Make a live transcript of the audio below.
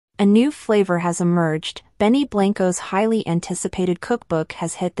A new flavor has emerged. Benny Blanco's highly anticipated cookbook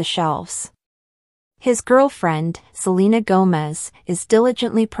has hit the shelves. His girlfriend, Selena Gomez, is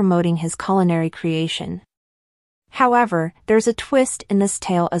diligently promoting his culinary creation. However, there's a twist in this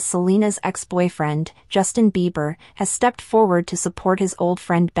tale as Selena's ex-boyfriend, Justin Bieber, has stepped forward to support his old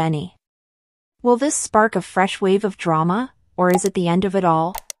friend Benny. Will this spark a fresh wave of drama, or is it the end of it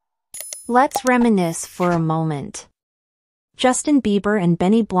all? Let's reminisce for a moment. Justin Bieber and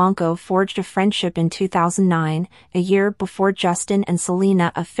Benny Blanco forged a friendship in 2009, a year before Justin and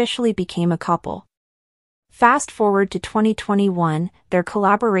Selena officially became a couple. Fast forward to 2021, their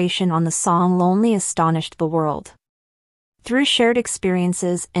collaboration on the song Lonely astonished the world. Through shared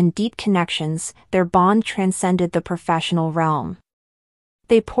experiences and deep connections, their bond transcended the professional realm.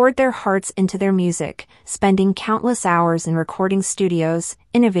 They poured their hearts into their music, spending countless hours in recording studios,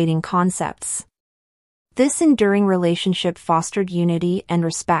 innovating concepts. This enduring relationship fostered unity and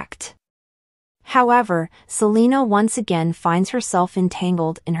respect. However, Selena once again finds herself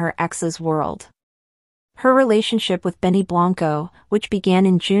entangled in her ex's world. Her relationship with Benny Blanco, which began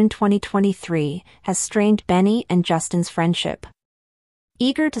in June 2023, has strained Benny and Justin's friendship.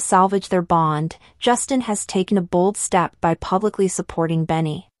 Eager to salvage their bond, Justin has taken a bold step by publicly supporting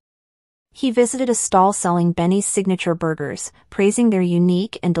Benny. He visited a stall selling Benny's signature burgers, praising their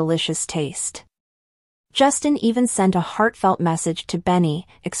unique and delicious taste. Justin even sent a heartfelt message to Benny,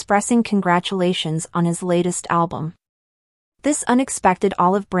 expressing congratulations on his latest album. This unexpected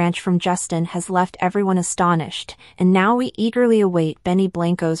olive branch from Justin has left everyone astonished, and now we eagerly await Benny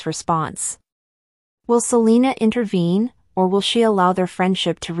Blanco's response. Will Selena intervene, or will she allow their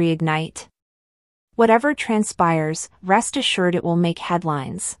friendship to reignite? Whatever transpires, rest assured it will make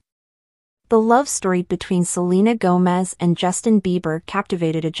headlines. The love story between Selena Gomez and Justin Bieber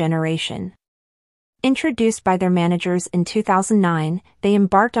captivated a generation. Introduced by their managers in 2009, they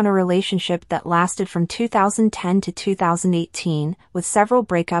embarked on a relationship that lasted from 2010 to 2018, with several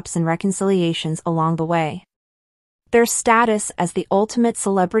breakups and reconciliations along the way. Their status as the ultimate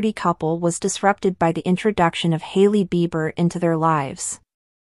celebrity couple was disrupted by the introduction of Hailey Bieber into their lives.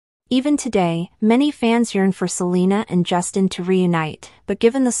 Even today, many fans yearn for Selena and Justin to reunite, but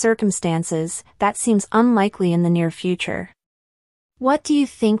given the circumstances, that seems unlikely in the near future. What do you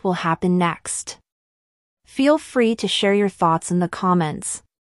think will happen next? Feel free to share your thoughts in the comments.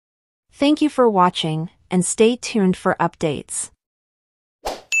 Thank you for watching, and stay tuned for updates.